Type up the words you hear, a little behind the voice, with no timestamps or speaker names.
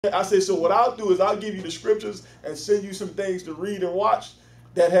I said, so what I'll do is I'll give you the scriptures and send you some things to read and watch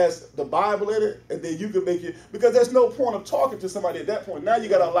that has the Bible in it, and then you can make it, because there's no point of talking to somebody at that point. Now you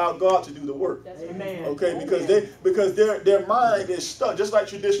got to allow God to do the work. Amen. Okay, because their mind is stuck, just like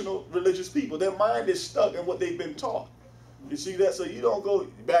traditional religious people. Their mind is stuck in what they've been taught. You see that? So you don't go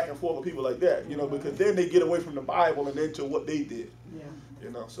back and forth with people like that, you know, because then they get away from the Bible and into what they did. Yeah.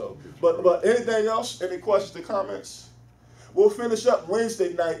 You know, so but anything else? Any questions or comments? We'll finish up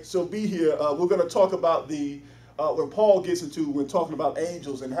Wednesday night, so be here. We're going to talk about when Paul gets into, when talking about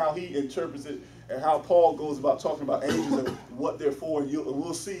angels and how he interprets it, and how Paul goes about talking about angels and what they're for. And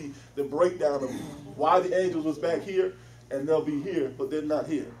we'll see the breakdown of why the angels was back here, and they'll be here, but they're not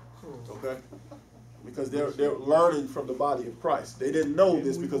here. Okay? Because they're learning from the body of Christ. They didn't know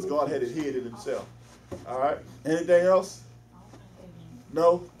this because God had it hid in himself. All right? Anything else?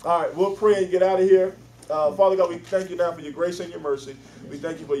 No? All right, we'll pray and get out of here. Father God, we thank you now for your grace and your mercy. We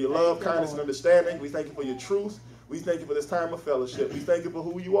thank you for your love, kindness, and understanding. We thank you for your truth. We thank you for this time of fellowship. We thank you for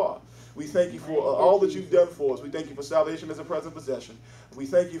who you are. We thank you for all that you've done for us. We thank you for salvation as a present possession. We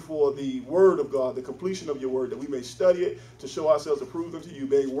thank you for the word of God, the completion of your word, that we may study it to show ourselves approved unto you,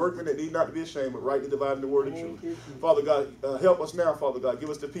 being workmen that need not to be ashamed, but rightly dividing the word of truth. Father God, help us now, Father God. Give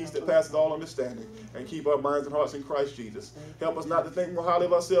us the peace that passes all understanding, and keep our minds and hearts in Christ Jesus. Help us not to think more highly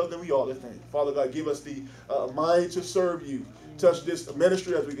of ourselves than we ought to think. Father God, give us the mind to serve you. Touch this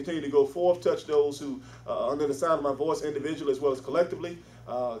ministry as we continue to go forth. Touch those who are under the sound of my voice, individually as well as collectively.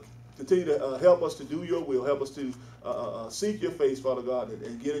 Continue to help us to do your will. Help us to seek your face, Father God,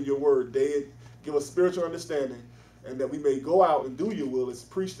 and get in your word daily. Give us spiritual understanding, and that we may go out and do your will and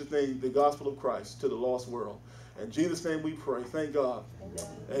preach the gospel of Christ to the lost world. In Jesus' name we pray. Thank God.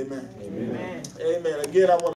 Amen. Amen. Amen. Again, I want